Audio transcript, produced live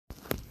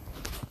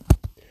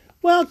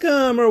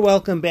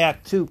Welcome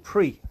back to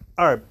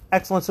Pre-Arb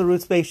Excellence of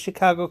Roots-Based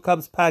Chicago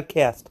Cubs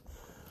podcast.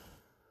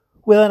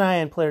 Will and I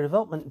in player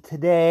development.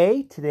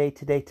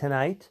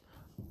 Tonight,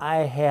 I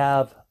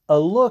have a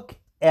look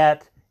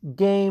at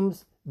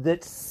games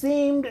that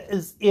seemed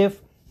as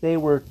if they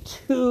were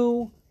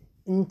two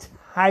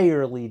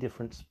entirely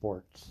different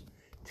sports.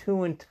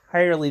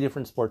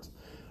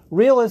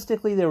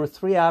 Realistically, there were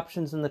three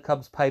options in the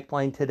Cubs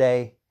pipeline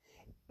today,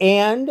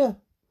 and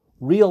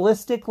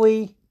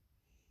realistically,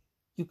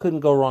 you couldn't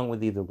go wrong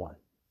with either one.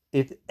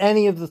 If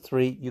any of the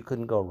three, you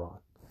couldn't go wrong.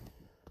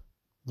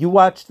 You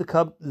watched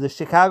the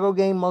Chicago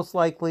game most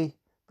likely,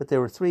 but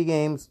there were three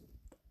games.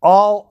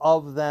 All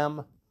of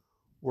them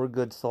were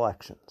good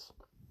selections.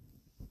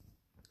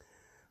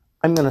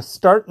 I'm going to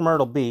start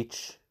Myrtle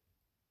Beach,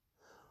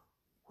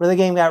 where the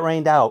game got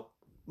rained out.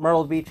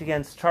 Myrtle Beach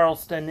against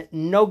Charleston,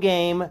 no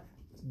game.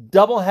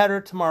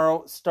 Doubleheader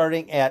tomorrow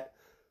starting at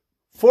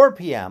 4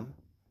 p.m.,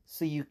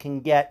 so you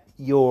can get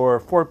your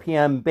 4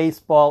 p.m.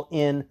 baseball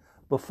in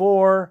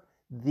before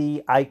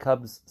the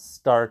iCubs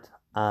start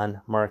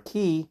on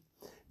Marquee.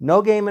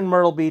 No game in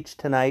Myrtle Beach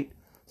tonight.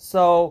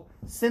 So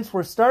since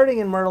we're starting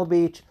in Myrtle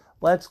Beach,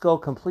 let's go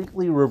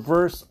completely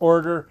reverse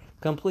order,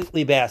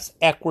 completely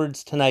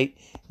backwards tonight,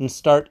 and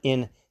start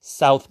in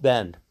South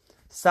Bend.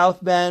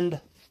 South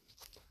Bend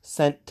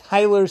sent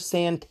Tyler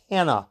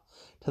Santana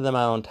to the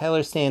mound.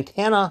 Tyler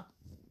Santana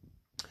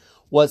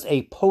was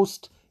a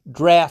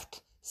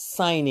post-draft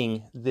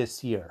signing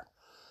this year.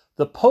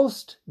 The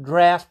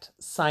post-draft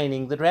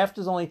signing, the draft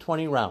is only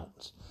 20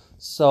 rounds.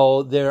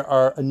 So there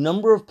are a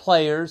number of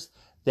players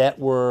that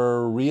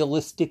were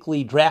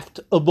realistically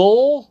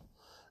draftable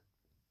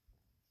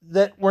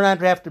that were not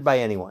drafted by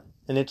anyone.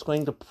 And it's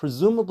going to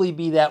presumably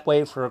be that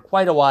way for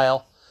quite a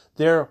while.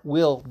 There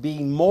will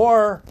be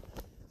more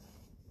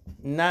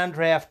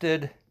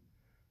non-drafted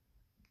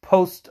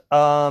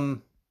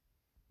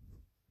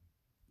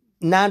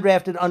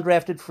non-drafted,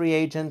 undrafted free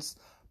agents,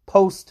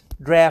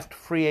 post-draft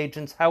free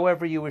agents,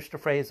 however you wish to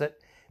phrase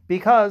it,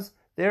 because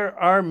there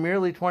are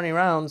merely 20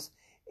 rounds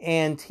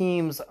and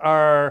teams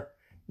are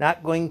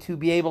not going to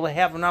be able to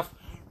have enough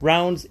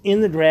rounds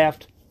in the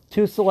draft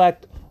to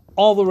select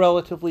all the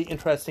relatively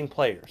interesting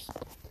players.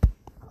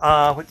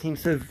 What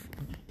teams have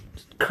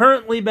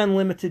currently been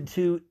limited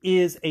to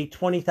is a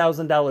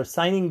 $20,000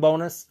 signing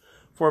bonus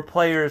for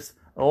players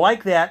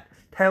like that.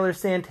 Tyler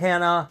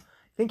Santana,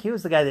 I think he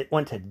was the guy that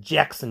went to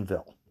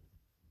Jacksonville.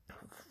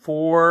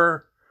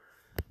 5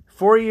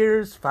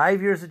 years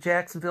at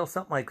Jacksonville,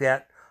 something like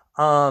that.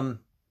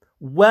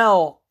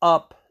 Well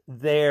up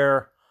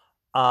their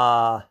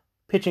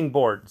pitching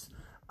boards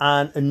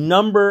on a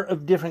number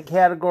of different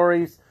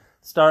categories.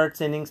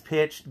 Starts, innings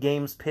pitched,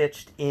 games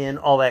pitched, in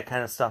all that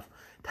kind of stuff.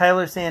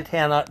 Tyler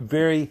Santana,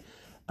 very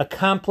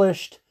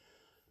accomplished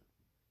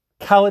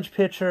college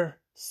pitcher,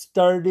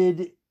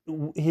 started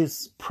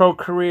his pro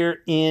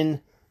career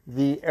in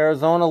the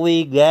Arizona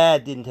League.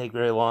 That didn't take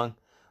very long.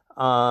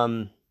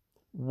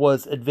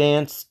 Was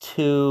advanced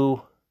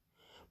to...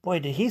 Boy,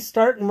 did he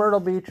start in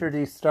Myrtle Beach or did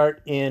he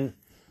start in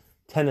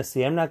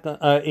Tennessee? I'm not going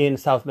in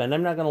South Bend.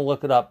 I'm not going to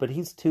look it up, but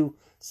he's to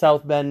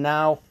South Bend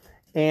now.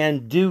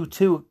 And due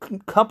to a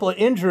couple of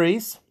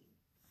injuries,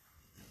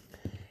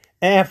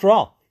 and after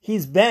all,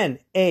 he's been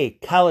a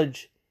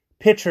college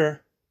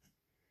pitcher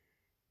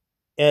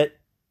at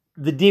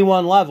the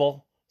D1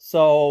 level,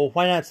 so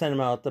why not send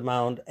him out the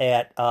mound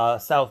at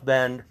South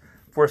Bend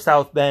for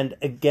South Bend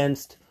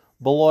against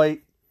Beloit?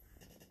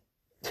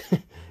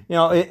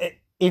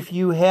 If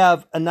you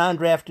have a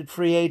non-drafted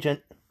free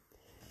agent,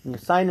 and you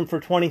sign him for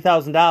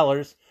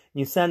 $20,000,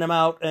 you send him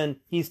out and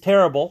he's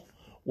terrible,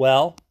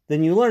 well,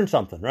 then you learn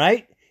something,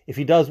 right? If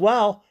he does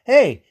well,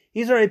 hey,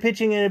 he's already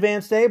pitching in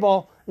advanced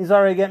A-ball, he's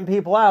already getting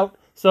people out,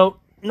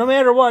 so no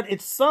matter what,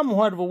 it's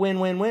somewhat of a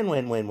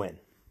win-win-win-win-win-win.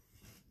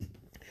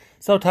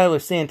 So Tyler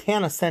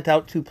Santana sent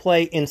out to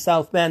play in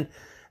South Bend,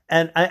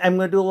 and I'm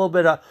going to do a little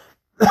bit of...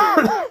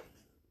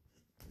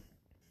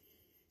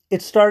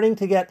 It's starting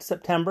to get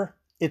September.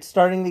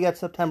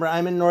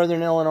 I'm in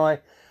northern Illinois.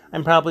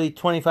 I'm probably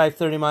 25,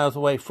 30 miles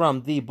away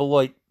from the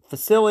Beloit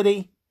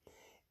facility,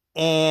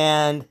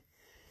 and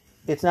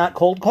it's not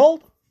cold,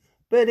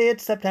 but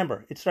it's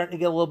September. It's starting to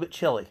get a little bit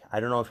chilly. I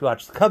don't know if you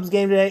watched the Cubs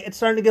game today. It's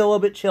starting to get a little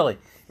bit chilly.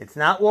 It's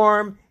not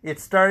warm.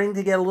 It's starting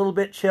to get a little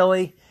bit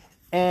chilly.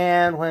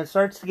 And when it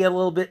starts to get a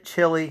little bit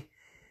chilly,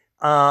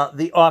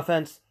 the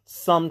offense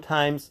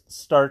sometimes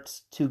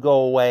starts to go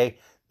away.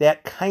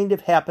 That kind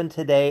of happened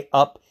today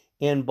up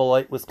in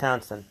Beloit,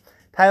 Wisconsin.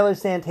 Tyler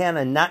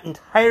Santana, not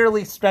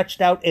entirely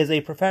stretched out as a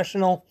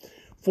professional.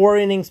 4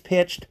 innings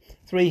pitched,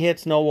 3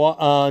 hits,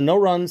 no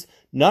runs,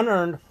 none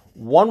earned,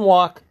 1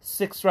 walk,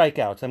 6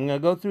 strikeouts. I'm going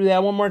to go through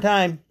that one more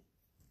time.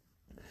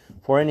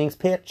 4 innings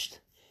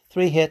pitched,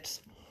 3 hits,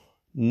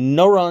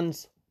 no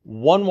runs,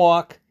 1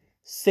 walk,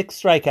 6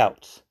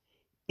 strikeouts.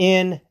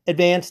 In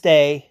advanced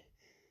A,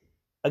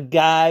 a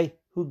guy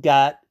who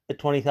got a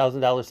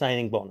 $20,000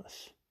 signing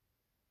bonus.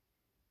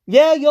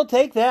 Yeah, you'll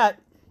take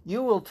that.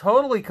 You will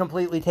totally,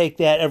 completely take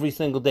that every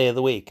single day of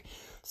the week.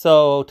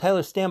 So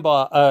Tyler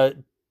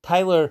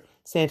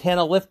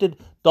Santana lifted.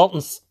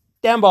 Dalton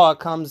Stambaugh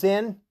comes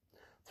in.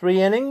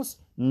 3 innings,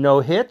 no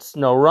hits,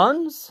 no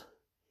runs.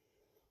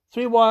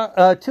 2 walks,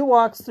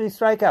 3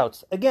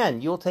 strikeouts.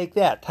 Again, you'll take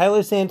that.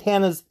 Tyler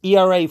Santana's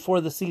ERA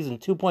for the season,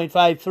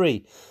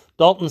 2.53.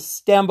 Dalton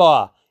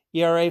Stambaugh,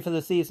 ERA for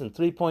the season,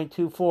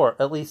 3.24,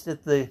 at least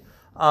at the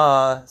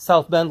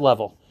South Bend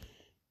level.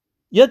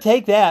 You'll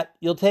take that.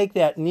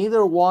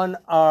 Neither one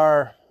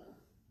are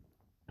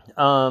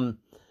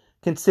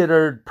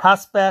considered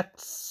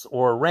prospects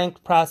or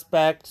ranked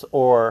prospects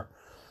or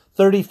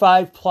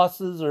 35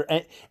 pluses, or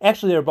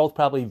actually they're both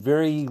probably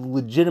very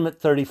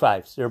legitimate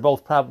 35s. They're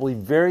both probably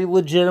very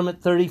legitimate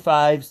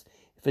 35s.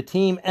 If a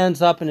team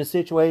ends up in a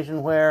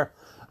situation where,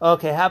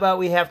 okay, how about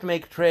we have to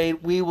make a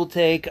trade, we will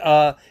take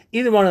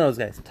either one of those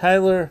guys,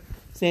 Tyler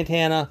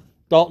Santana,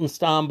 Dalton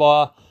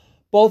Stambaugh,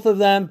 both of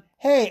them.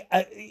 Hey,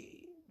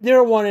 they're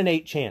a 1 in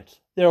 8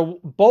 chance. They're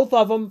both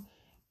of them.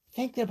 I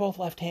think they're both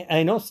left-handed.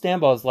 I know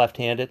Stambaugh is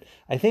left-handed.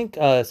 I think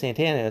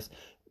Santana is.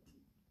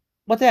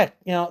 What the heck?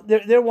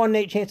 They're 1 in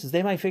 8 chances.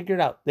 They might figure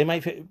it out.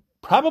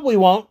 Probably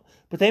won't,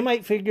 but they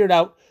might figure it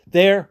out.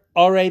 They're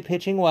already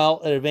pitching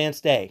well at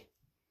advanced A.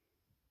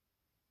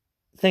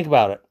 Think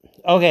about it.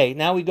 Okay,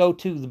 now we go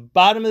to the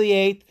bottom of the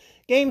 8th.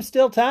 Game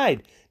still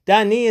tied.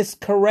 Danius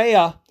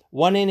Correa,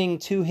 1 inning,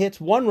 2 hits,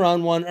 1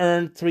 run, 1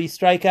 earned, 3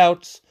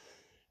 strikeouts.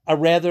 A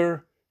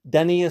rather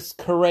Danius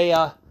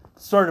Correa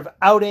sort of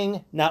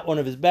outing, not one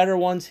of his better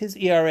ones. His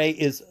ERA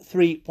is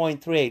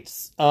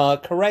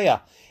 3.38.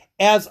 Correa,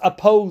 as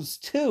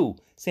opposed to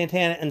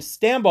Santana and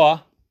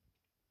Stambaugh,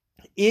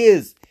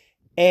 is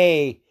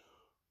a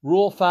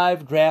Rule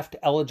 5 draft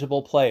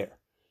eligible player.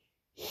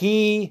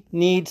 He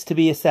needs to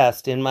be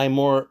assessed. In my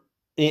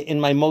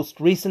most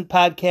recent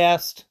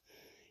podcast,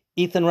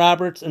 Ethan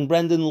Roberts and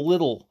Brendan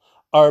Little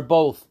are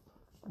both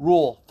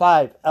Rule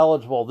 5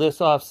 eligible this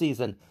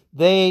offseason.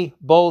 They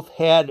both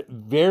had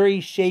very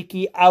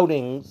shaky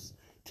outings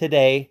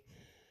today.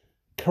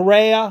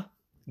 Correa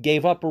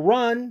gave up a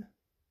run,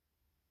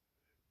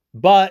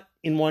 but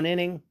in 1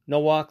 inning, no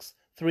walks,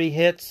 3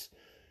 hits.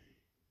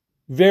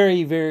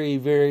 Very, very,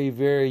 very,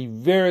 very,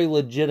 very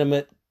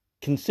legitimate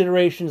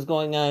considerations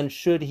going on.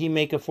 Should he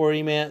make the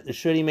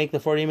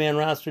 40-man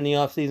roster in the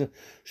offseason?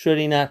 Should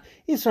he not?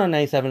 He's throwing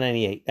 97,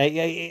 98.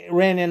 I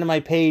ran into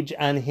my page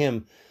on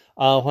him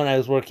when I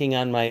was working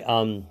on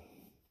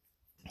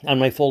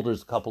my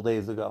folders a couple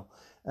days ago.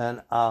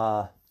 And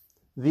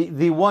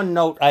the one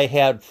note I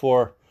had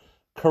for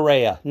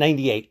Correa,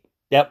 98.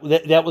 That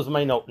was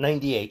my note,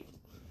 98.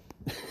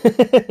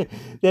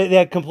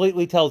 that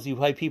completely tells you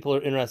why people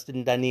are interested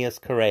in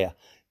Danius Correa.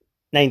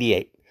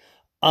 98.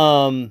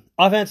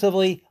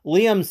 Offensively,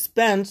 Liam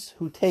Spence,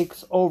 who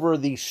takes over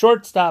the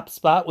shortstop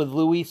spot with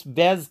Luis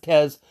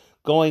Vazquez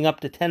going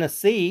up to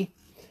Tennessee.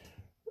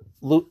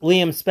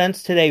 Liam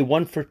Spence today,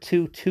 1 for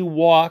 2, 2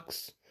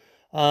 walks.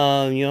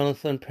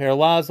 Jonathan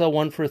Perlaza,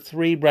 1 for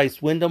 3.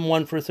 Bryce Windham,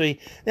 1 for 3.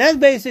 That's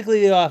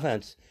basically the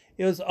offense.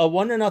 It was a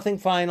 1-0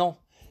 final.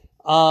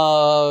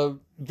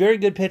 Very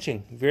good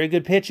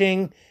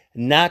pitching.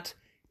 Not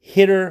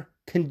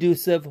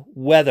hitter-conducive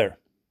weather.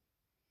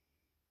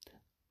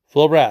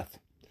 Full breath.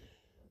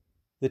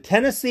 The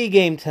Tennessee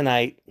game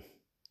tonight,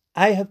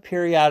 I have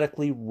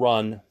periodically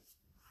run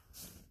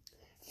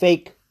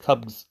fake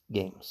Cubs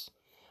games.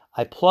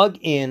 I plug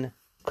in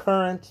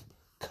current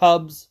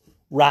Cubs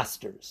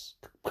rosters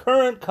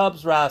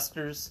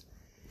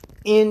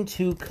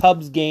into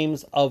Cubs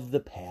games of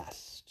the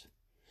past.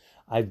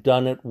 I've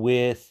done it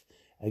with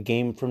a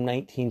game from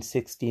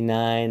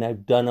 1969.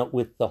 I've done it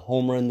with the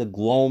homer and the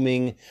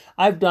gloaming.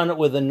 I've done it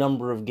with a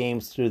number of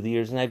games through the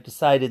years, and I've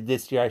decided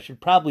this year I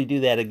should probably do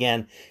that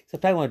again,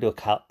 except I want to do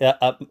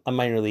a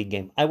minor league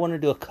game. I want to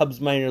do a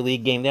Cubs minor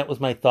league game. That was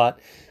my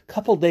thought. A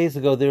couple days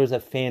ago, there was a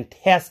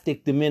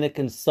fantastic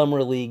Dominican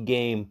Summer League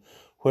game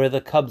where the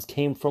Cubs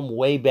came from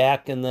way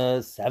back in the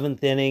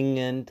 7th inning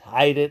and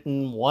tied it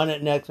and won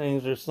it next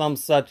innings or some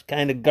such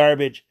kind of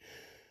garbage.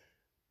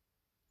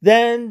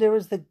 Then there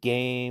was the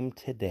game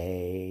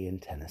today in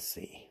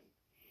Tennessee.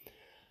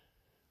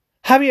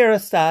 Javier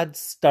Assad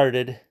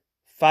started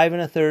 5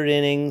 1/3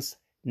 innings,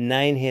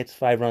 9 hits,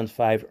 5 runs,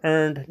 5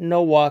 earned,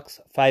 no walks,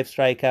 5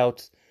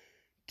 strikeouts,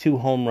 2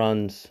 home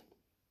runs.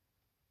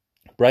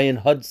 Brian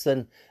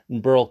Hudson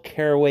and Burl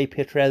Carraway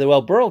pitched rather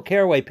well. Burl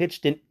Carraway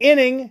pitched an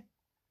inning,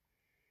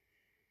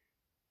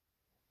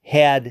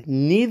 had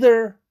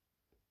neither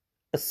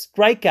a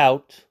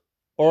strikeout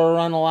or a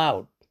run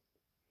allowed.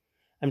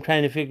 I'm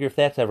trying to figure if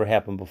that's ever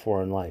happened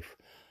before in life.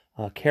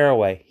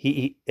 Carraway,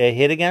 he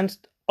hit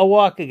against, a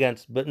walk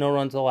against, but no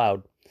runs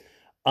allowed.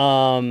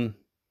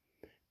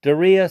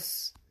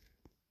 Darius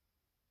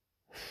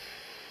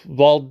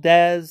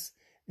Valdez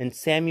and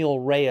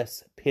Samuel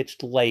Reyes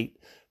pitched late.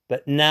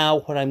 But now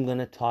what I'm going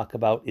to talk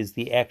about is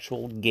the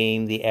actual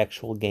game.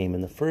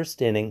 In the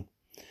first inning,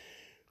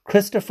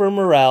 Christopher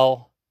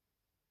Morel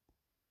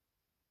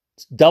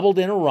doubled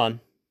in a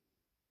run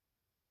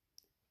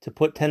to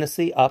put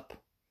Tennessee up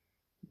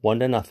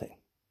 1-0.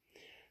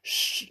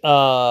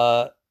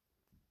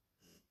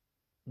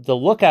 The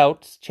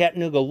Lookouts,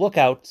 Chattanooga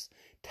Lookouts,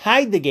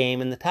 tied the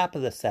game in the top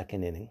of the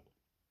second inning.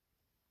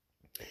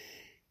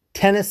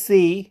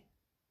 Tennessee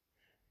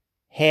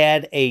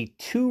had a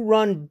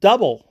 2-run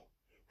double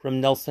from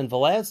Nelson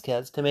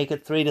Velazquez to make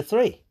it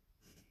 3-3.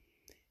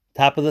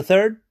 Top of the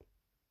third,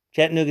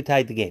 Chattanooga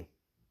tied the game.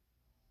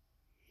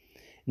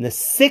 In the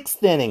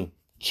 6th inning,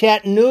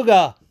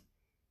 Chattanooga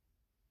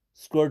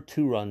scored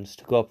 2 runs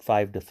to go up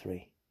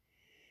 5-3.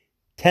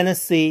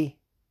 Tennessee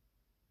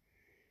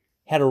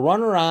had a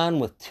runner on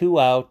with 2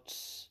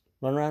 outs,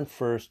 runner on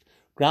first,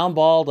 ground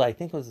ball to, I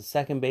think it was the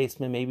second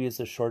baseman, maybe it was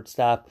a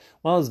shortstop.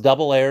 One of those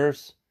double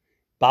errors,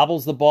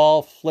 bobbles the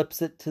ball,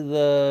 flips it to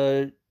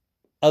the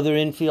other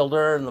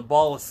infielder, and the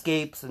ball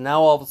escapes, and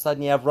now all of a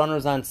sudden you have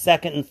runners on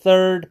second and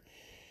third.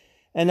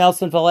 And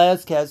Nelson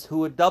Velazquez,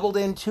 who had doubled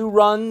in 2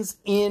 runs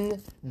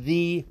in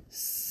the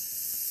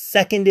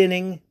 2nd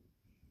inning,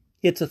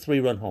 hits a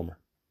 3-run homer.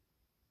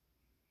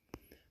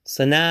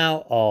 So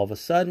now, all of a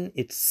sudden,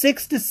 it's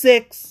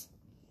 6-6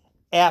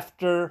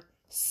 after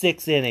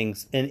 6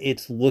 innings, and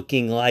it's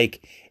looking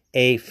like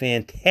a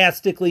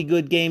fantastically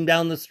good game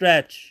down the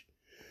stretch.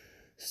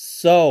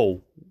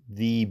 So,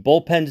 the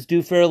bullpens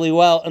do fairly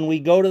well, and we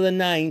go to the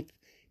 9th,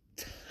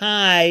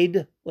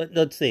 tied.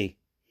 Let's see.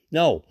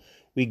 No,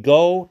 we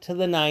go to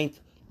the 9th.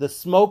 The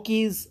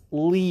Smokies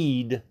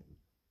lead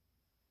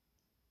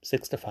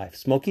 6-5.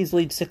 Smokies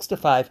lead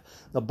 6-5.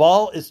 The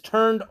ball is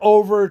turned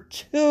over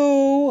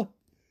to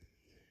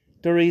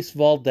Doris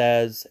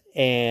Valdez,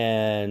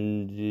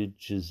 and it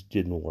just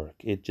didn't work.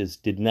 It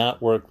just did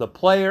not work. The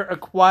player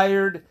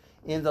acquired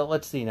in the,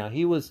 let's see now,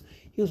 he was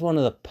one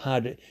of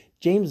the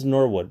James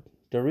Norwood.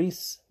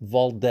 Doris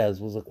Valdez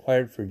was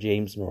acquired for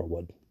James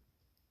Norwood.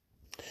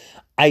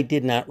 I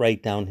did not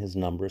write down his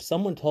number.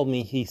 Someone told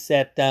me he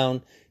sat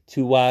down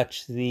to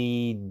watch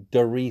the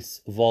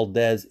Doris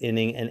Valdez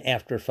inning, and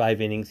after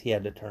 5 innings, he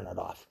had to turn it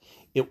off.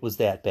 It was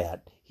that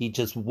bad. He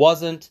just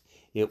wasn't.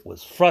 It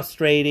was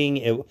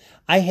frustrating.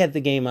 I had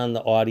the game on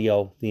the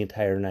audio the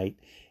entire night,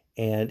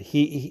 and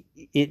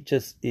it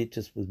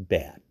just was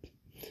bad.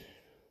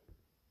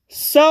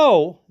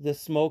 So the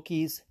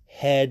Smokies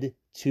head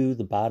to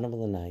the bottom of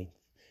the 9th,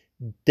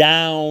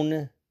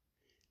 down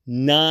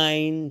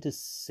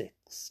 9-6.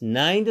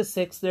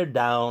 9-6, they're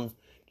down.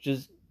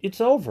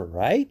 It's over,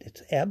 right?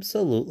 It's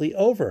absolutely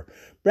over.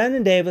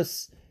 Brendan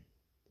Davis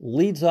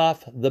leads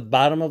off the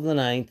bottom of the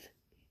 9th,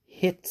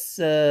 hits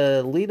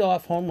a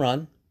leadoff home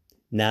run.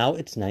 Now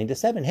it's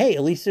 9-7. Hey,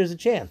 at least there's a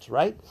chance,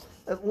 right?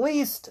 At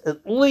least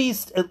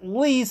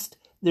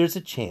there's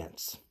a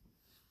chance.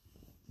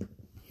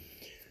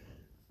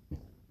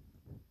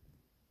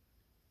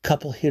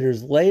 Couple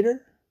hitters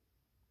later,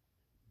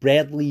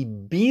 Bradley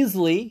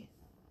Beasley,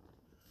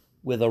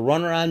 with a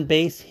runner on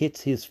base,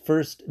 hits his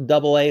first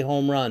AA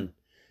home run.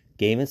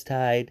 Game is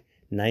tied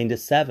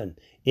 9-7.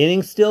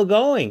 Inning still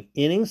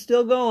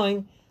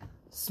going.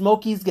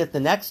 Smokies get the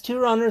next 2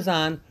 runners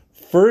on,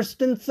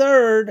 first and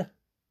third,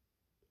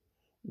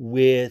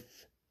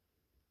 with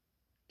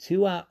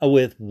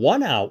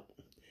 1 out.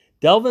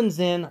 Delvin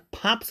Zinn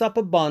pops up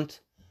a bunt.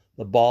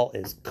 The ball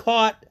is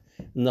caught,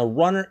 and the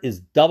runner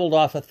is doubled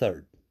off a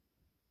third.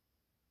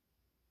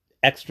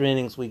 Extra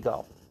innings we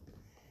go.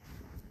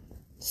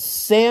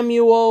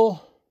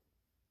 Samuel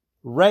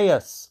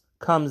Reyes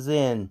comes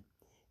in,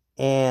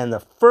 and the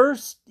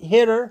first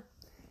hitter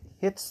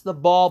hits the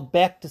ball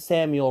back to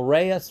Samuel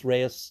Reyes.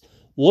 Reyes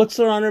looks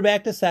the runner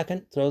back to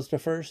second, throws to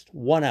first,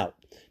 1 out.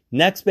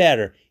 Next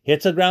batter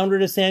hits a grounder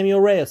to Samuel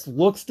Reyes,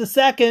 looks to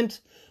second.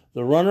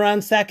 The runner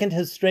on second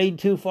has strayed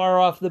too far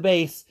off the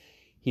base.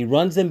 He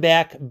runs him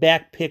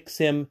back picks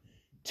him,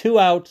 2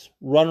 outs,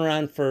 runner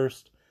on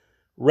first.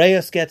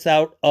 Reyes gets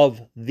out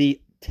of the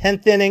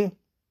 10th inning.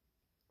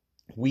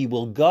 We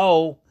will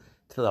go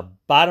to the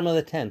bottom of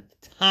the 10th,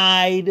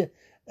 tied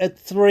at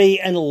 3,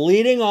 and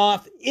leading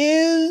off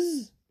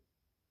is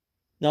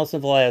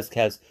Nelson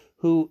Velazquez,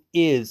 who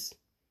is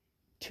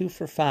 2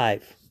 for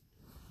 5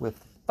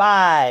 with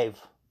 5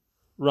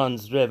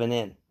 runs driven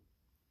in.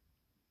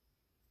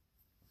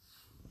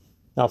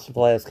 Nelson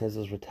Velazquez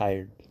is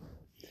retired.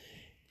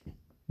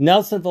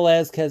 Nelson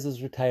Velazquez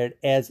is retired,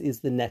 as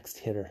is the next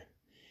hitter.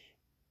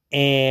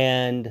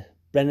 And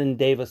Brendan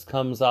Davis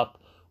comes up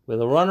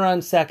with a runner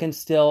on second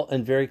still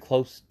and very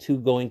close to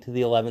going to the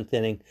 11th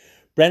inning.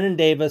 Brendan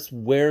Davis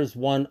wears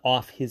one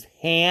off his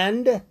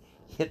hand,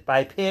 hit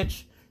by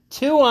pitch,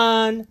 2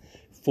 on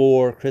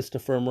for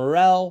Christopher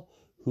Morel,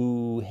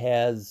 who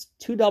has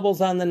 2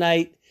 doubles on the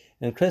night,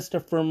 and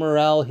Christopher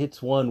Morel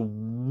hits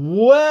one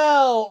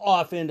well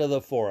off into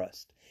the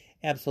forest.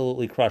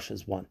 Absolutely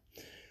crushes one.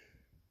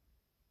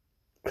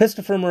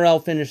 Christopher Morel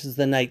finishes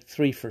the night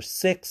 3 for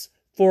 6,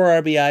 4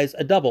 RBIs,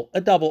 a double,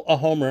 a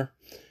homer.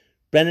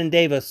 Brendan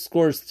Davis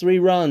scores 3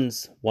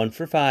 runs, 1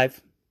 for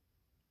 5.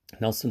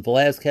 Nelson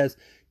Velazquez,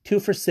 2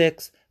 for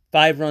 6,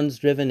 5 runs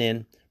driven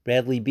in.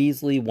 Bradley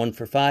Beasley, 1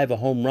 for 5, a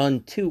home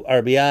run, 2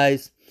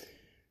 RBIs.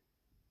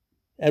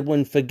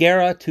 Edwin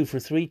Figuera, 2 for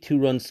 3, 2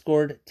 runs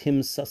scored.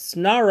 Tim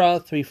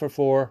Sasnara, 3 for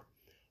 4,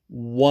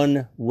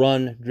 1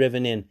 run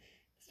driven in.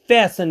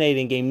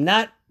 Fascinating game.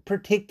 Not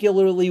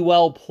particularly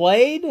well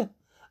played.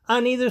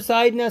 on either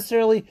side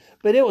necessarily,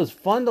 but it was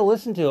fun to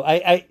listen to.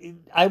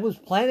 I was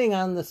planning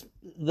on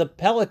the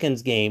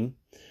Pelicans game,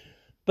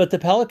 but the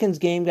Pelicans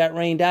game got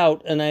rained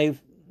out, and I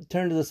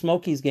turned to the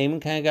Smokies game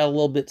and kind of got a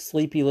little bit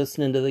sleepy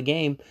listening to the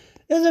game.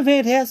 It was a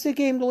fantastic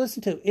game to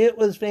listen to. It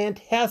was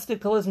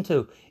fantastic to listen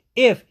to.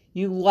 If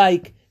you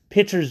like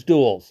pitchers'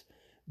 duels,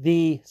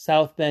 the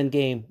South Bend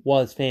game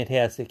was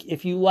fantastic.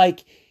 If you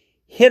like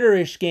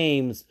hitterish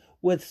games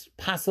with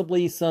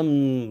possibly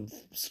some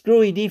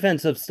screwy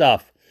defensive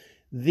stuff,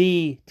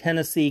 the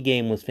Tennessee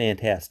game was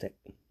fantastic.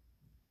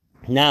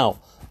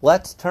 Now,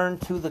 let's turn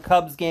to the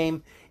Cubs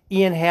game.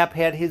 Ian Happ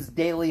had his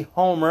daily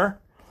homer.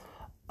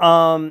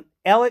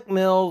 Alec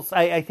Mills,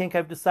 I think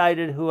I've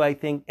decided who I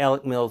think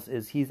Alec Mills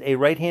is. He's a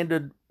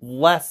right-handed,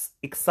 less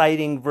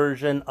exciting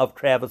version of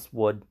Travis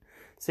Wood.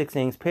 6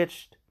 innings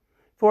pitched,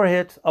 4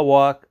 hits, a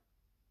walk,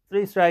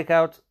 3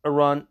 strikeouts, a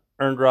run,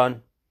 earned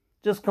run.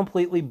 Just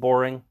completely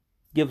boring.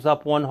 Gives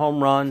up 1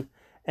 home run,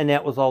 and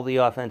that was all the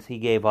offense he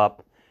gave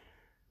up.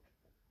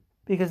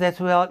 Because that's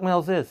who Alec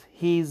Mills is.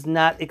 He's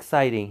not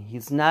exciting.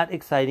 He's not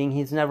exciting.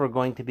 He's never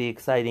going to be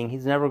exciting.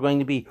 He's never going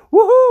to be,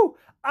 woohoo!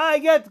 I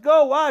get to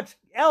go watch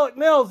Alec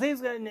Mills.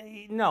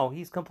 No,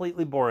 he's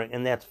completely boring,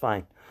 and that's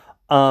fine.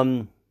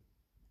 The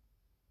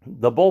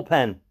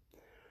bullpen.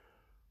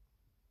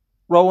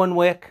 Rowan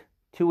Wick,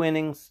 2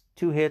 innings,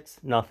 2 hits,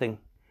 nothing.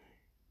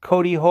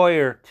 Cody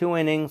Hoyer, 2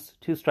 innings,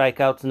 2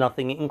 strikeouts,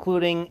 nothing,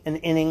 including an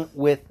inning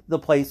with the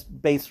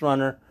base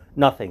runner,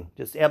 nothing.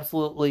 Just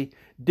absolutely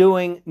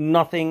doing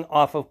nothing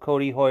off of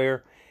Cody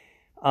Hoyer.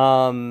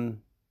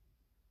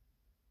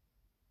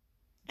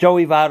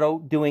 Joey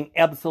Votto doing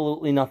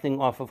absolutely nothing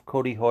off of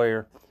Cody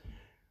Hoyer.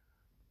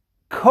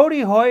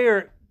 Cody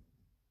Hoyer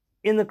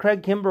in the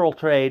Craig Kimbrell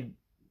trade,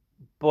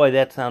 boy,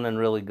 that's sounding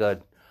really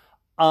good.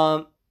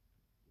 But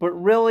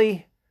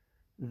really,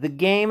 the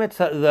game, it's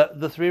the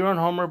 3-run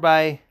homer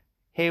by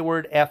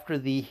Hayward after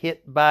the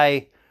hit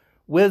by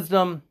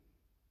Wisdom.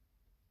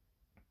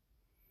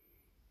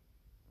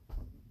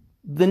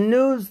 The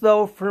news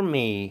for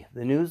me,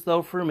 the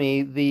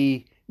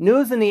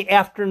news in the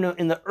afternoon,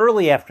 in the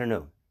early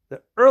afternoon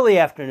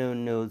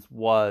news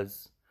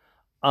was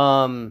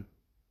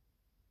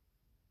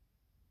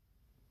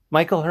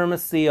Michael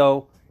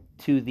Hermosillo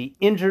to the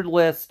injured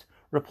list,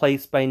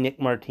 replaced by Nick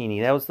Martini.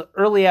 That was the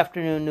early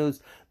afternoon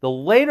news. The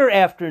later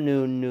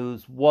afternoon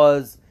news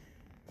was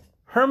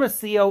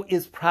Hermosillo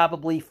is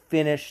probably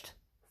finished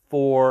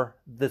for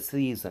the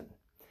season.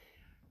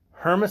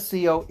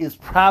 Hermosillo is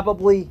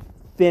probably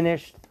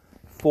finished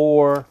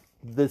for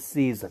the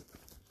season.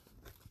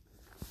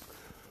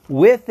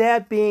 With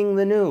that being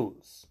the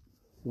news,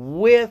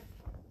 with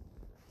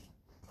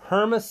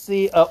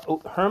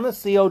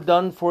Hermosillo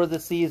done for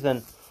the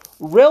season,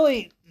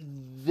 really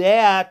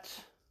that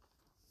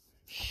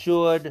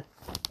should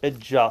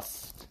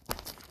adjust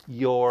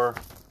your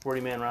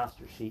 40-man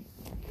roster sheet.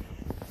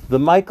 The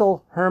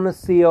Michael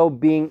Hermosillo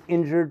being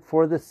injured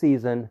for the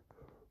season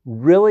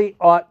really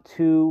ought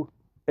to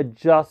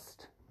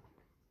adjust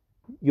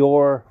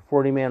your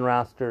 40-man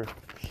roster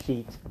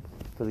sheet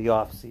for the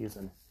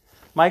offseason.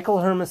 Michael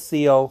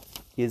Hermosillo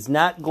is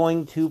not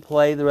going to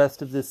play the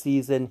rest of the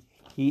season.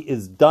 He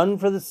is done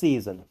for the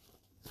season.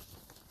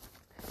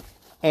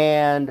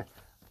 And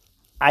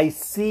I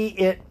see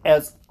it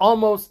as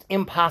almost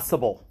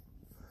impossible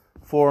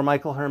for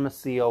Michael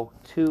Hermosillo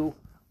to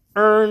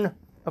earn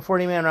a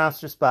 40-man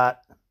roster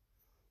spot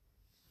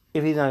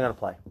if he's not going to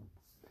play.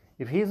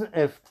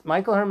 If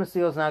Michael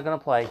Hermosillo is not going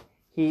to play,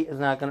 he is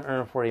not going to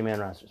earn a 40-man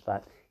roster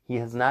spot. He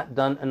has not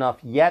done enough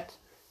yet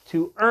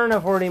to earn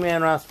a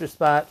 40-man roster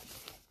spot,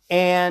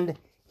 and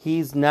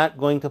he's not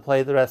going to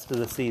play the rest of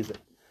the season.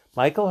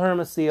 Michael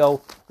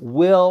Hermosillo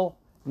will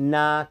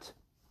not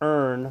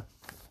earn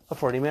a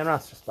 40-man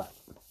roster spot.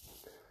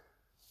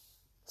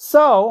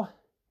 So,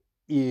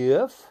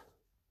 if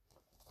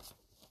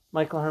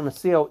Michael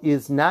Hermosillo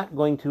is not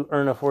going to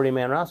earn a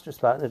 40-man roster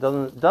spot, and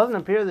it doesn't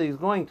appear that he's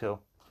going to,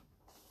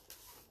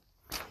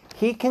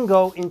 he can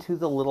go into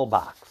the little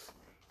box.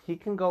 He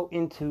can go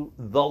into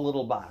the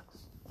little box.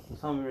 And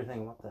some of you are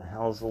thinking, what the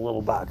hell is the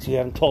little box? You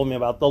haven't told me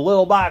about the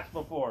little box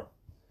before.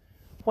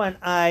 When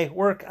I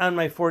work on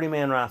my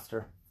 40-man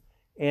roster,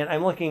 and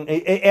I'm looking,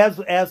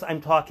 as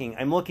I'm talking,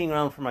 I'm looking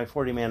around for my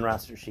 40-man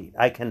roster sheet.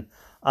 I can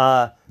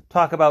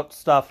talk about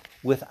stuff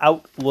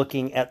without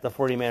looking at the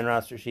 40-man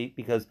roster sheet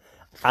because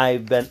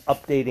I've been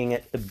updating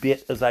it a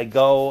bit as I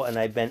go, and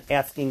I've been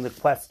asking the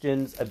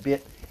questions a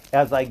bit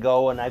as I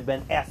go, and I've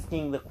been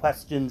asking the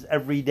questions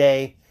every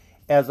day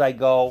as I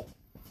go.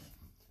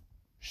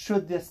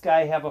 Should this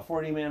guy have a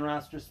 40-man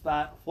roster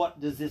spot? What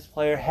does this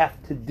player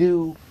have to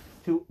do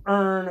to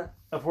earn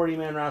a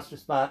 40-man roster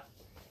spot?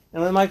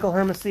 And with Michael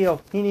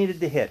Hermosillo, he needed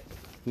to hit.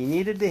 He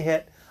needed to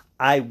hit.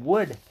 I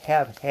would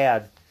have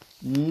had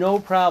no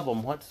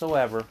problem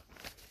whatsoever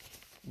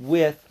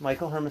with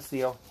Michael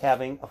Hermosillo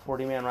having a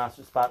 40-man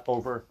roster spot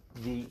over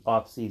the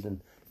offseason.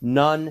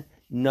 None,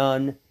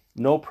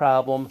 no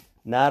problem,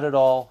 not at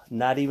all,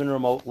 not even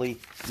remotely,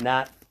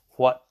 not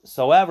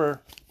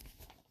whatsoever.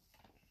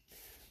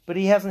 But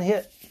he hasn't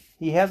hit.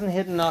 He hasn't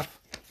hit enough.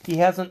 He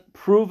hasn't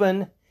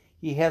proven,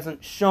 he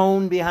hasn't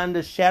shown beyond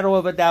a shadow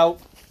of a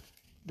doubt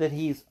that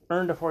he's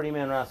earned a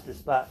 40-man roster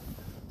spot.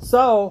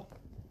 So,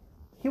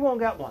 he won't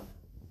get one.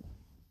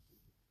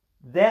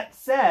 That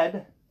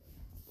said,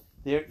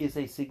 there is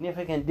a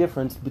significant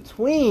difference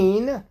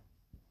between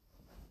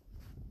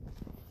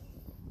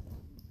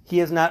he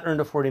has not earned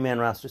a 40-man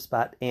roster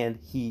spot and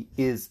he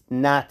is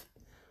not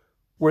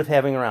worth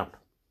having around.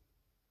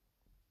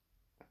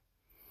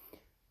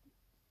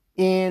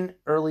 In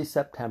early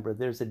September,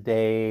 there's a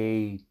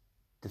day,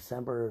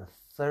 December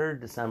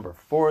 3rd, December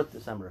 4th,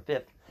 December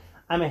 5th.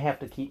 I'm going to have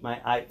to keep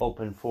my eye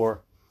open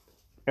for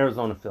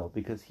Arizona Phil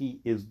because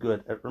he is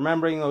good at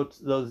remembering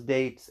those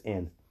dates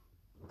and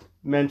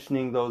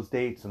mentioning those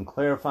dates and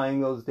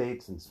clarifying those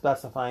dates and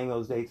specifying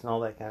those dates and all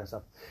that kind of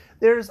stuff.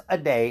 There's a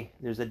day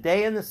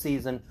in the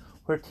season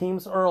where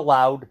teams are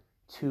allowed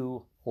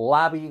to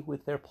lobby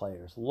with their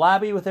players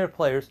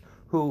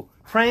who,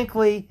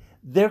 frankly,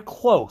 they're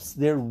close.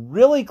 They're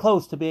really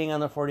close to being on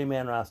the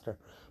 40-man roster.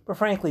 But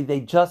frankly, they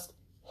just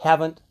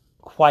haven't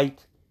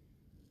quite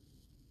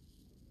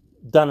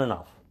done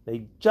enough.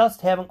 They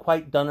just haven't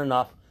quite done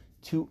enough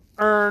to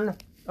earn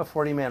a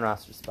 40-man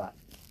roster spot.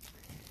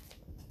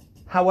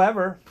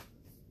 However,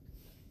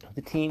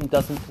 the team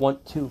doesn't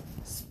want to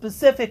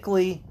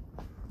specifically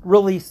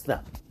release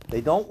them.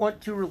 They don't want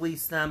to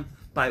release them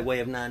by way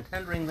of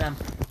non-tendering them.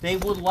 They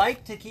would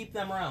like to keep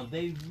them around.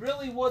 They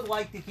really would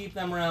like to keep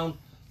them around,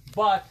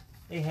 but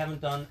they haven't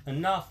done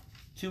enough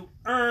to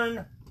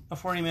earn a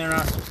 40-man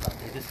roster spot.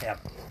 They just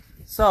haven't.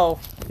 So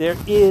there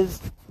is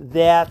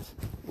that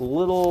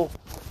little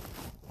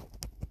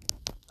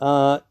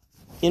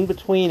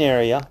in-between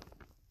area.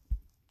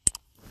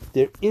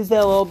 There is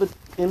that little bit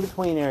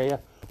in-between area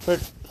for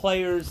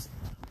players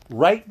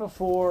right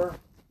before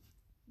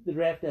the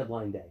draft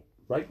deadline day.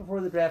 Right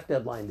before the draft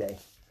deadline day,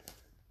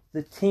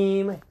 the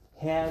team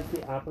has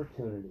the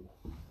opportunity,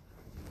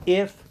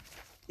 if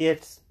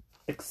it's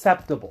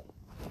acceptable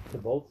to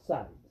both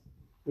sides,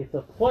 if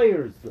the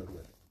player is good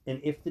with it,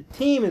 and if the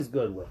team is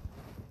good with it,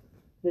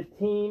 the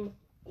team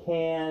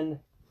can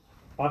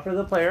offer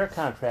the player a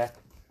contract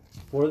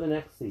for the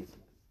next season.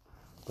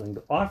 I'm going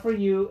to offer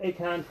you a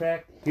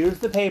contract. Here's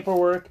the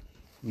paperwork.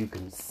 You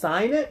can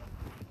sign it,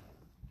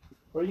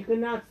 or you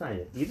can not sign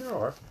it. Either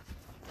or.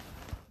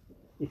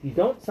 If you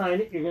don't sign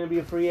it, you're going to be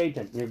a free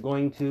agent. You're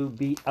going to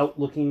be out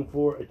looking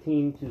for a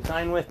team to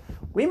sign with.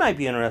 We might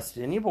be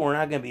interested in you, but we're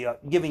not going to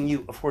be giving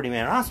you a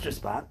 40-man roster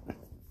spot.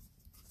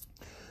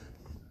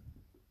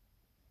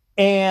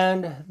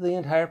 And the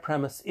entire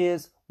premise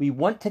is we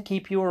want to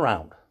keep you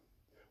around.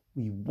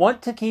 We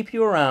want to keep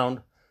you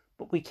around,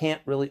 but we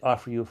can't really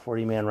offer you a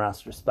 40-man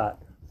roster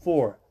spot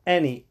for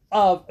any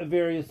of a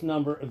various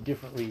number of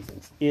different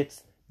reasons.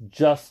 It's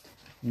just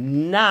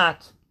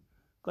not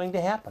going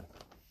to happen.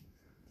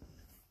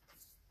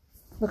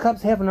 The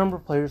Cubs have a number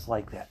of players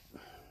like that.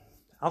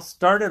 I'll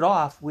start it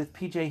off with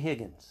P.J.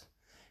 Higgins.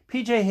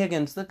 P.J.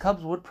 Higgins, the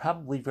Cubs would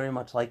probably very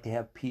much like to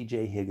have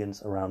P.J.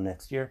 Higgins around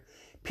next year.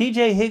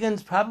 P.J.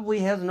 Higgins probably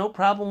has no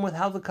problem with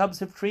how the Cubs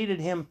have treated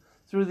him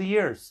through the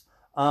years.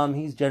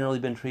 He's generally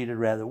been treated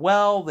rather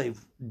well. They've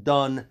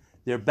done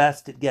their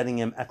best at getting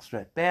him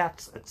extra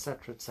at-bats,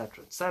 etc.,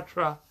 etc.,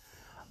 etc.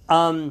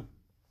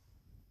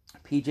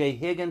 P.J.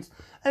 Higgins,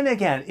 and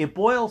again, it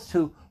boils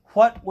to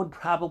what would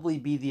probably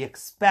be the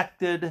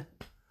expected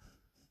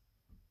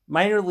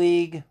minor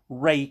league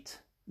rate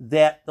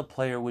that the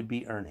player would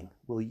be earning.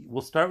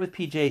 We'll start with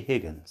P.J.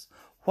 Higgins.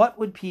 What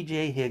would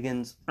P.J.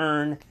 Higgins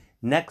earn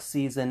next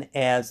season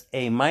as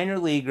a minor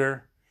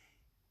leaguer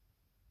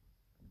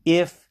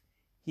if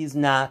he's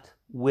not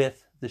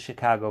with the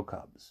Chicago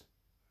Cubs?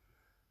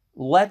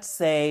 Let's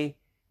say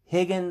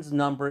Higgins'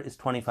 number is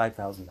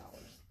 $25,000.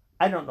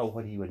 I don't know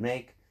what he would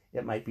make.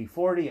 It might be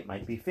 40, it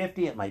might be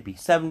 50, it might be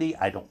 70.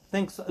 I don't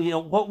think so.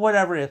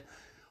 Whatever it is.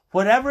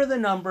 Whatever the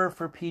number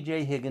for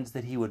P.J. Higgins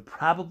that he would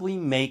probably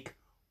make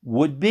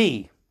would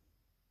be,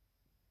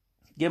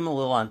 give him a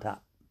little on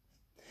top.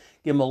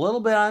 Give him a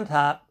little bit on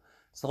top.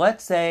 So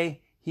let's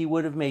say he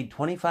would have made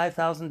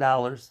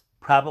 $25,000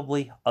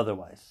 probably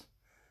otherwise.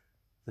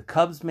 The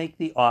Cubs make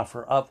the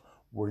offer of,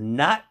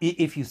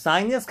 if you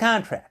sign this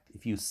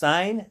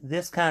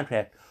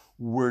contract,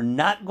 we're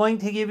not going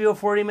to give you a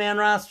 40-man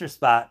roster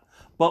spot,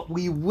 but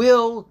we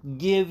will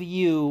give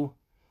you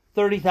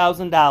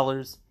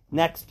 $30,000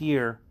 next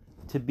year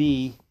to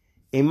be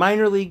a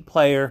minor league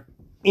player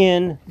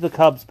in the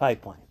Cubs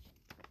pipeline.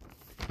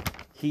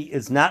 He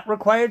is not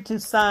required to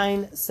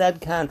sign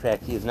said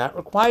contract. He is not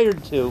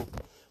required to,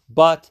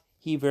 but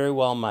he very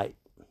well might.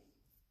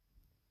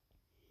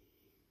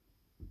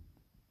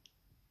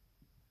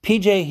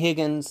 P.J.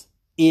 Higgins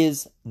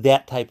is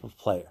that type of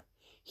player.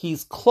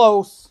 He's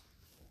close,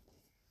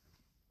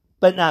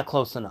 but not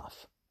close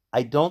enough.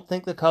 I don't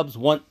think the Cubs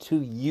want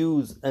to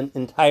use an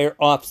entire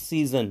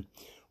offseason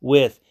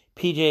with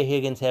P.J.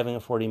 Higgins having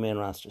a 40-man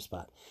roster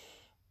spot.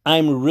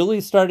 I'm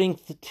really starting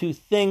to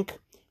think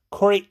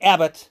Corey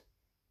Abbott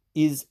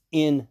is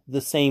in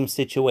the same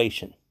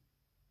situation.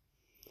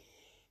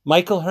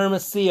 Michael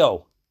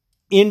Hermosillo,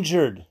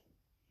 injured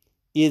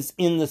is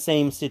in the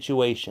same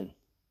situation.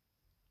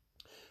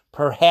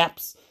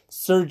 Perhaps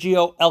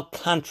Sergio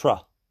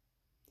Alcantara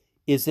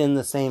is in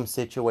the same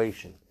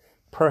situation.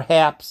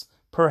 Perhaps,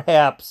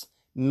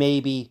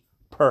 maybe,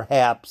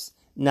 perhaps,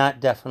 not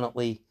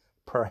definitely,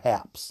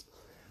 perhaps.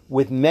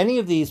 With many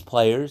of these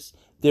players,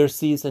 their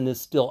season is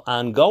still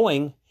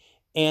ongoing,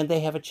 and they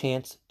have a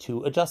chance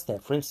to adjust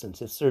that. For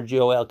instance, if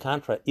Sergio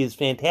Alcantara is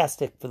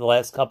fantastic for the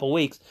last couple of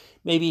weeks,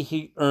 maybe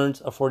he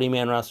earns a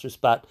 40-man roster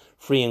spot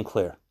free and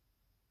clear.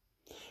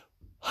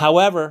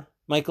 However,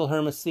 Michael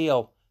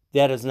Hermosillo,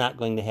 that is not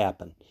going to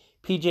happen.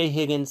 P.J.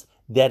 Higgins,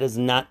 that is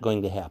not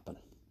going to happen.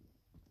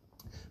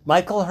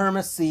 Michael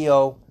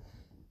Hermosillo,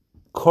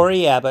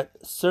 Corey Abbott,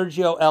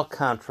 Sergio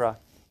Alcantara,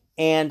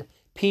 and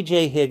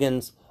P.J.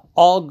 Higgins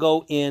all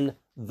go in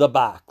the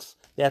box.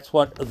 That's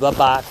what the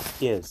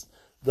box is.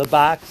 The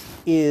box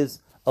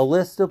is a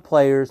list of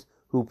players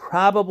who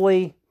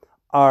probably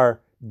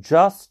are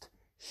just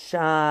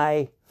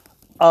shy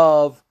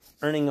of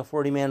earning a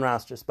 40-man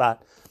roster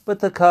spot, but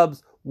the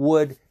Cubs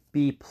would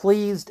be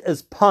pleased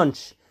as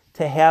punch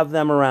to have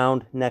them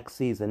around next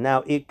season.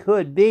 Now, it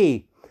could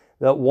be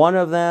that one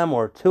of them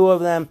or two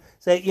of them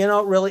say,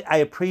 really, I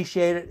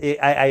appreciate it.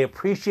 I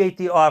appreciate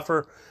the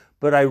offer,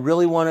 but I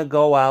really want to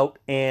go out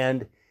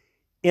and,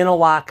 in a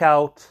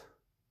lockout,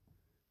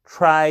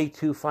 try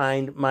to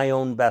find my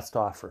own best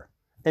offer.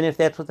 And if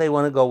that's what they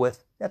want to go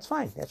with, that's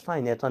fine. That's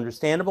fine. That's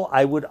understandable.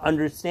 I would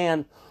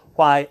understand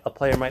why a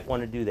player might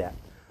want to do that.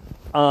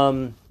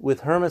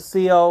 With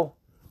Hermosillo,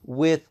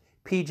 with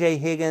P.J.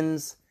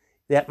 Higgins,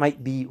 that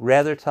might be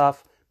rather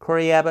tough.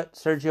 Corey Abbott,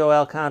 Sergio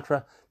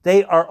Alcantara,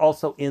 they are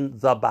also in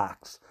the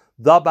box.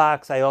 The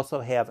box, I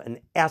also have an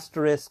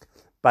asterisk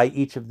by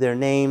each of their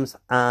names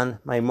on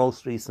my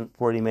most recent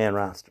 40-man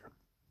roster.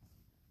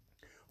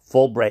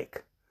 Full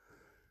break.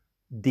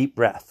 Deep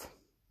breath.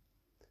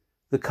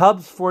 The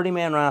Cubs'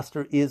 40-man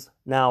roster is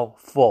now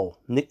full.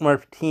 Nick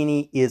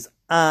Martini is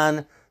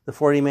on the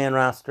 40-man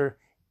roster,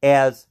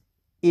 as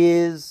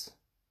is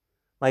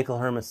Michael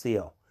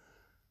Hermosillo.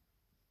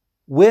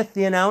 With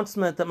the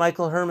announcement that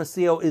Michael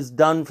Hermosillo is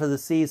done for the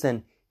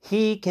season,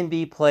 he can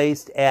be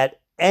placed at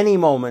any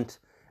moment,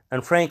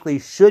 and frankly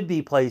should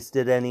be placed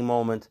at any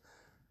moment,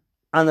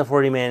 on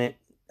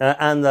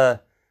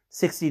the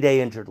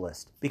 60-day injured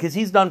list, because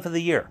he's done for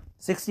the year.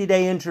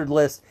 60-day injured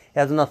list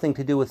has nothing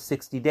to do with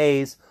 60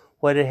 days.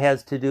 What it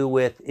has to do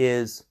with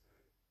is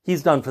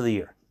he's done for the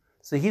year.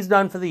 So he's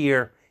done for the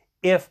year.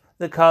 If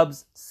the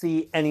Cubs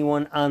see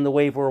anyone on the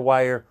waiver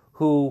wire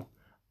who,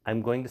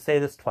 I'm going to say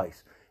this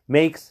twice,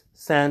 makes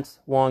sense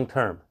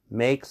long-term.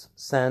 Makes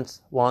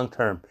sense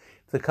long-term.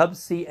 If the Cubs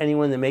see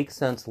anyone that makes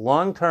sense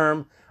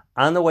long-term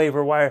on the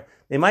waiver wire,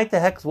 they might the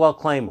heck as well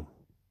claim him.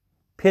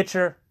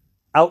 Pitcher,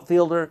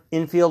 outfielder,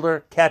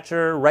 infielder,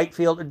 catcher, right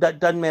fielder,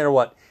 doesn't matter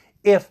what.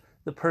 If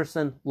the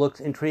person looks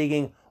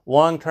intriguing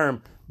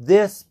long-term,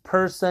 this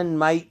person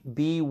might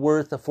be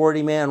worth a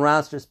 40-man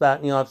roster spot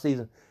in the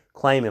offseason.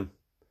 Claim him.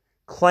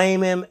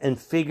 Claim him and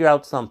figure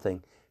out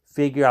something.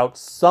 Figure out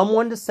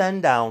someone to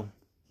send down.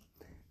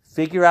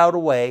 Figure out a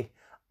way.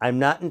 I'm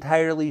not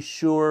entirely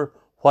sure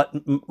what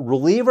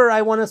reliever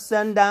I want to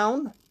send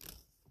down.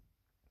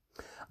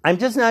 I'm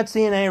just not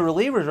seeing any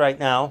relievers right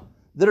now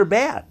that are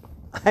bad.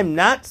 I'm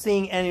not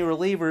seeing any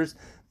relievers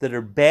that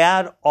are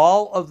bad.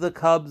 All of the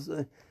Cubs,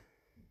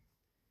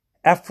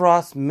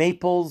 Effross,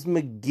 Maples,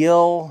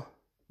 McGill,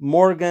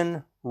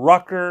 Morgan,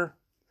 Rucker,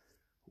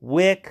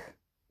 Wick,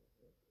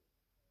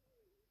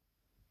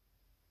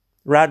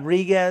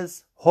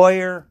 Rodriguez,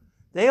 Hoyer,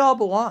 they all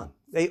belong.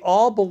 They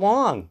all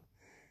belong.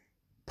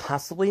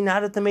 Possibly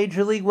not at the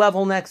major league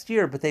level next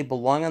year, but they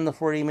belong on the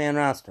 40-man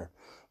roster.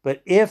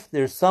 But if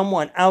there's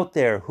someone out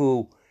there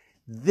who,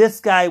 this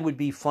guy would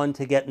be fun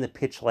to get in the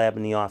pitch lab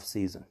in the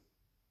offseason.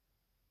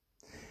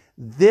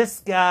 This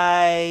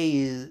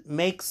guy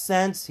makes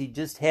sense. He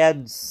just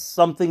had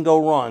something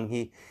go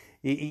wrong.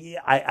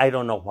 I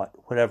don't know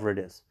whatever it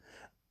is.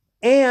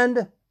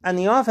 And on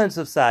the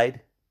offensive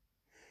side,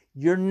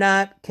 you're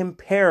not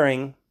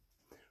comparing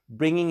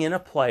bringing in a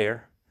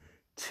player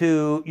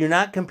to, you're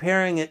not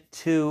comparing it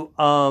to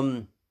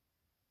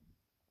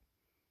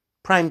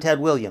prime Ted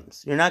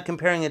Williams. You're not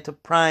comparing it to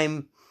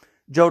prime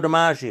Joe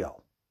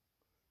DiMaggio.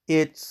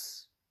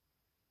 It's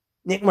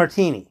Nick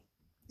Martini.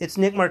 It's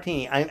Nick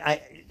Martini.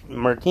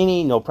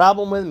 Martini, no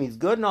problem with him. He's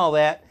good and all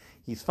that.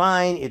 He's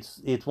fine.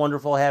 It's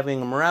wonderful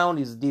having him around.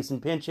 He's a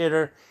decent pinch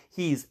hitter.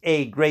 He's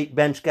a great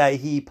bench guy.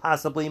 He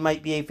possibly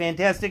might be a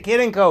fantastic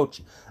hitting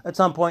coach at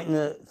some point in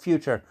the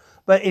future.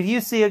 But if you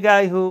see a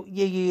guy who,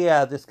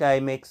 this guy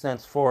makes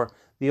sense for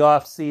the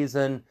off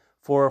season,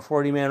 for a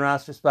 40-man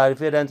roster spot,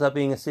 if it ends up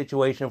being a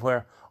situation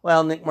where,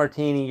 well, Nick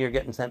Martini, you're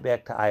getting sent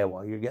back to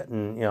Iowa. You're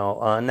getting,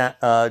 not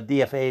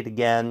DFA'd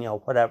again,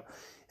 whatever.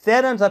 If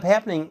that ends up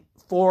happening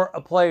for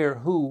a player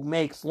who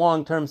makes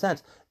long-term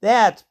sense,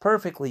 that's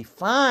perfectly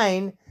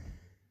fine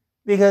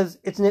because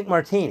it's Nick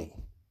Martini.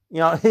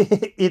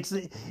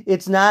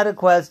 It's not a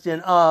question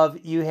of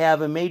you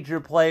have a major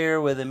player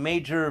with a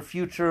major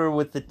future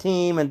with the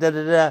team and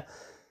da-da-da.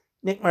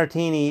 Nick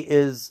Martini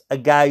is a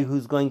guy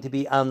who's going to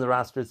be on the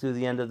roster through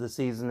the end of the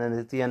season, and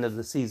at the end of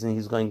the season,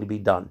 he's going to be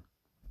done.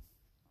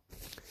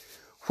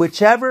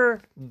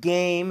 Whichever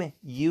game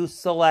you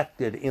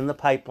selected in the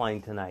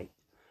pipeline tonight,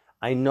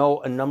 I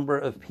know a number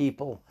of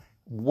people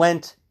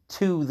went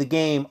to the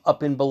game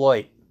up in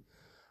Beloit.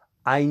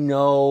 I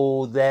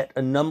know that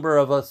a number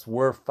of us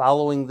were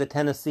following the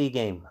Tennessee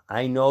game.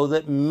 I know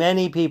that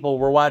many people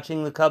were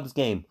watching the Cubs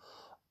game.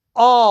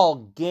 All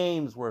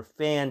games were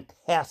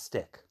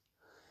fantastic.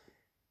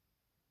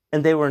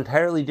 And they were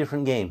entirely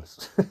different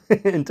games.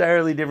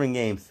 Entirely different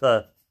games.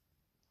 The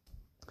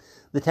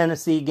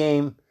Tennessee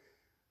game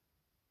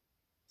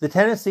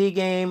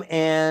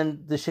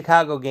and the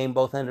Chicago game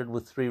both ended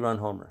with 3-run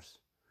homers.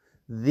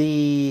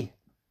 The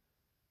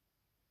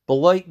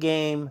Beloit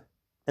game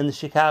and the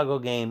Chicago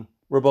game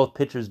were both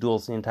pitchers'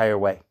 duels the entire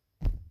way.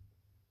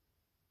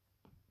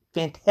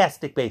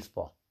 Fantastic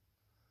baseball.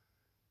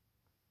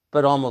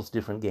 But almost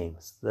different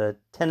games. The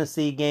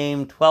Tennessee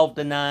game,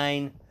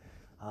 12-9.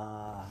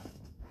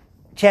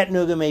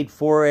 Chattanooga made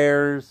 4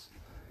 errors.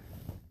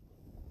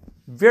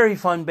 Very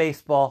fun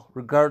baseball,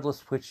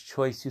 regardless which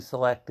choice you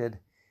selected.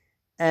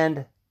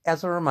 And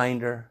as a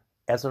reminder,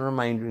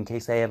 in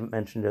case I haven't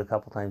mentioned it a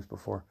couple times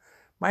before,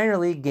 minor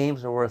league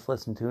games are worth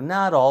listening to.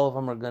 Not all of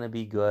them are going to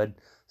be good.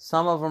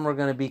 Some of them are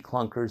going to be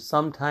clunkers.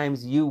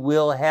 Sometimes you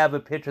will have a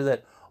pitcher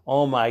that,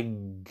 oh my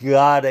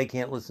God, I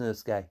can't listen to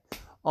this guy.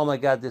 Oh my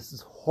God, this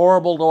is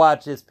horrible to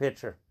watch this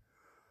pitcher.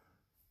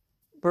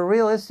 But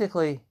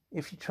realistically,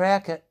 if you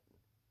track it,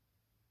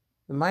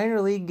 the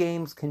minor league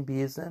games can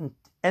be as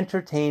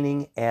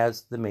entertaining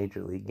as the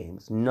major league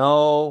games.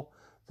 No,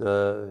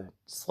 the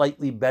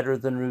slightly better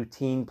than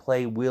routine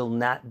play will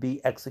not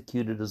be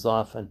executed as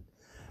often.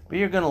 But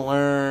you're going to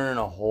learn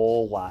a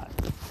whole lot.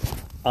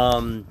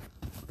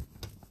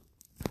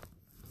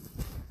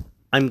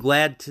 I'm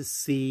glad to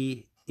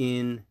see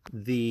in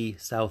the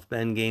South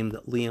Bend game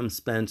that Liam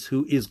Spence,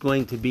 who is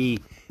going to be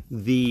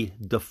the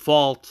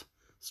default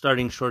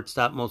starting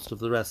shortstop most of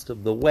the rest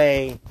of the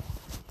way,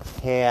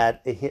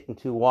 had a hit and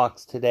 2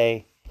 walks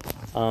today.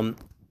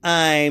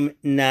 I'm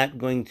not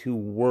going to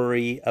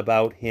worry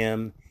about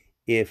him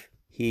if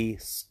he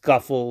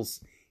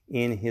scuffles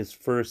in his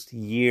first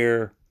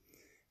year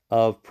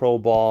of pro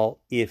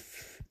ball,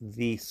 if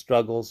the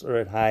struggles are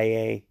at high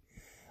A.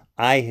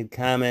 I had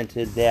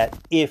commented that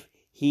if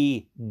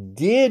he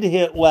did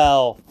hit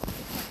well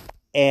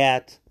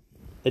at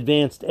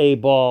advanced A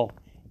ball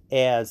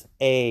as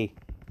a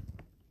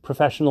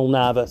professional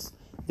novice,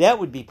 that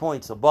would be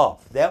points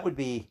above. That would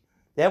be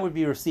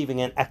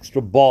receiving an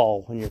extra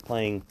ball when you're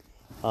playing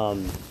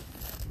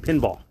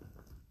pinball.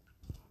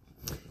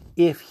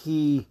 If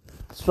he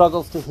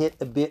struggles to hit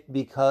a bit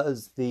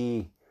because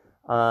the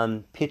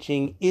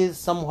pitching is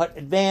somewhat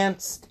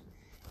advanced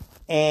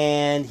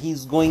and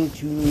he's going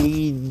to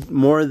need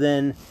more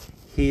than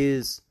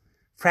his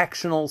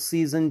fractional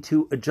season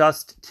to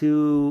adjust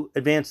to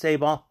advanced A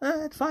ball,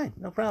 that's fine,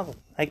 no problem.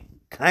 I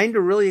kind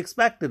of really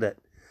expected it.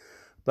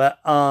 But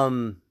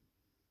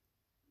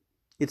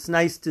it's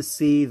nice to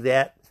see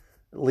that,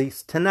 at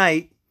least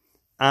tonight,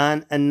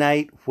 on a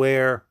night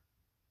where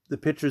the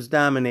pitchers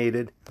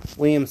dominated,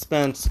 Liam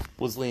Spence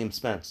was Liam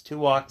Spence. 2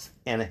 walks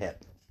and a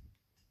hit.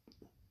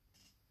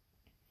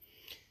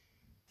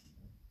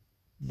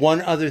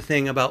 One other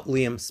thing about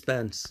Liam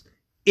Spence,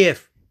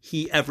 if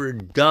he ever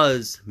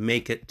does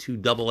make it to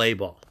AA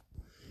ball,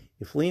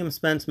 if Liam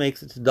Spence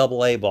makes it to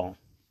AA ball,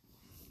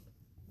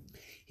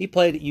 he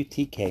played at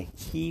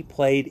UTK. He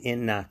played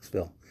in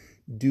Knoxville.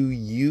 Do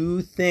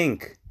you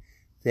think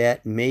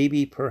that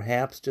maybe,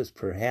 perhaps,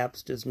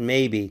 just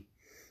maybe,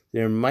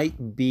 there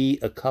might be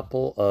a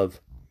couple of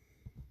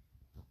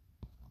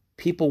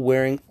people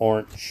wearing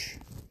orange,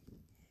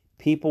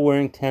 people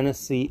wearing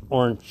Tennessee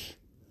orange,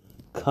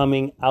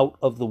 coming out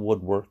of the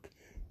woodwork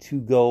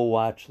to go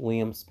watch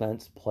Liam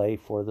Spence play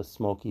for the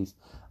Smokies?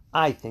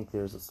 I think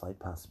there's a slight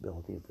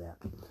possibility of that.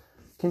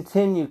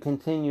 Continue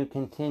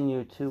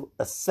to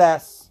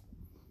assess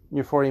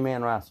your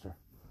 40-man roster.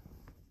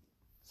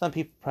 Some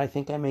people probably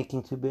think I'm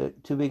making too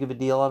big of a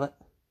deal of it.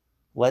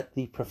 Let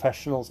the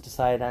professionals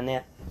decide on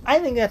that. I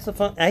think that's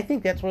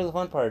where the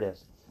fun part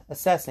is.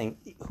 Assessing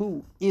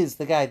who is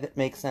the guy that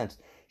makes sense.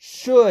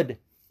 Should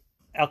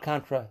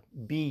Alcantara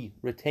be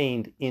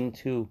retained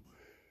into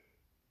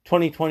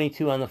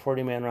 2022 on the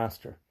 40-man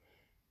roster?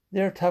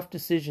 There are tough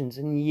decisions,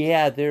 and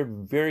yeah, they're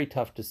very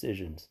tough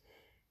decisions.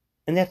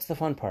 And that's the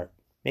fun part.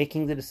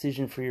 Making the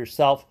decision for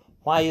yourself.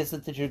 Why is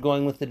it that you're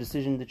going with the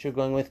decision that you're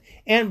going with?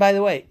 And by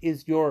the way,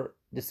 is your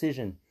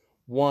decision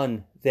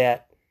one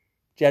that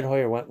Jed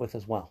Hoyer went with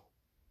as well?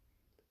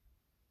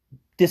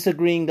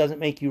 Disagreeing doesn't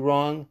make you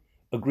wrong.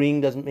 Agreeing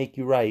doesn't make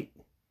you right.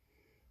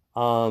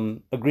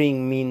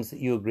 Agreeing means that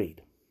you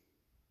agreed.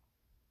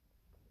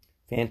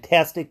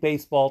 Fantastic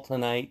baseball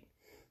tonight.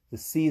 The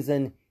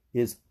season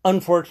is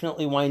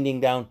unfortunately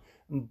winding down.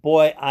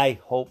 Boy, I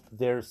hope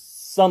there's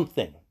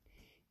something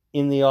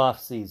in the off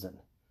season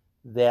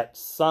that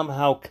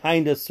somehow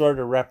kind of sort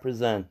of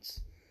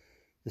represents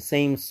the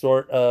same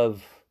sort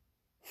of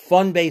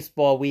fun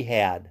baseball we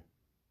had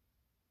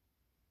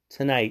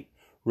tonight,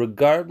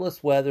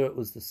 regardless whether it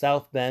was the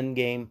South Bend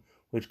game,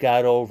 which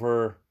got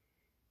over.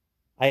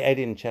 I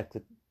didn't check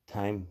the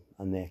time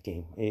on that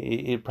game.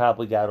 It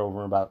probably got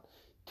over in about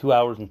 2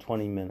 hours and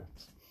 20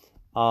 minutes.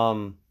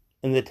 In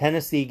the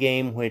Tennessee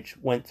game, which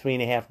went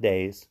 3.5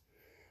 days,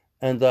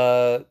 and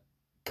the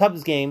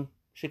Cubs game,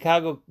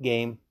 Chicago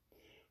game,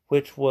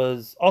 which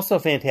was also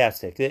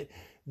fantastic.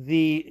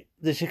 The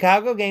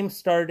Chicago game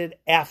started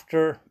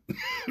after.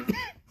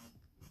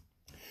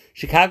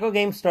 Chicago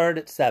game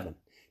started at 7.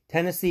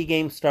 Tennessee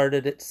game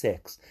started at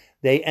 6.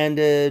 They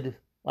ended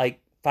like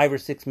 5 or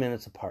 6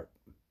 minutes apart.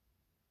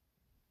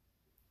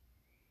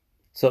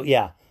 So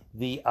yeah,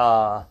 the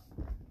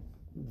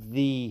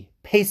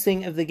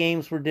pacing of the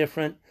games were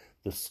different.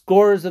 The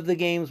scores of the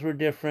games were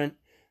different.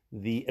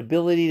 The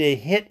ability to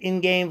hit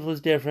in games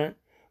was different,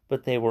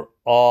 but they were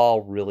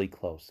all really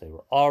close. They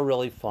were all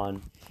really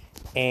fun.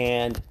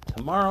 And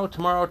tomorrow,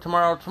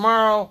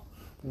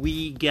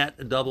 we get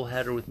a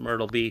doubleheader with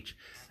Myrtle Beach.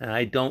 And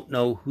I don't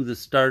know who the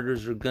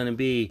starters are going to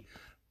be,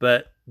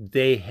 but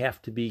they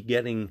have to be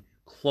getting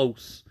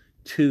close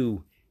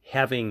to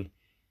having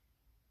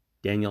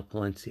Daniel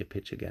Palencia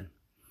pitch again.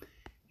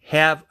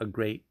 Have a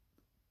great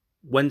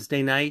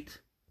Wednesday night.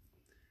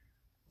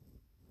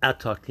 I'll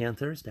talk to you on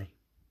Thursday.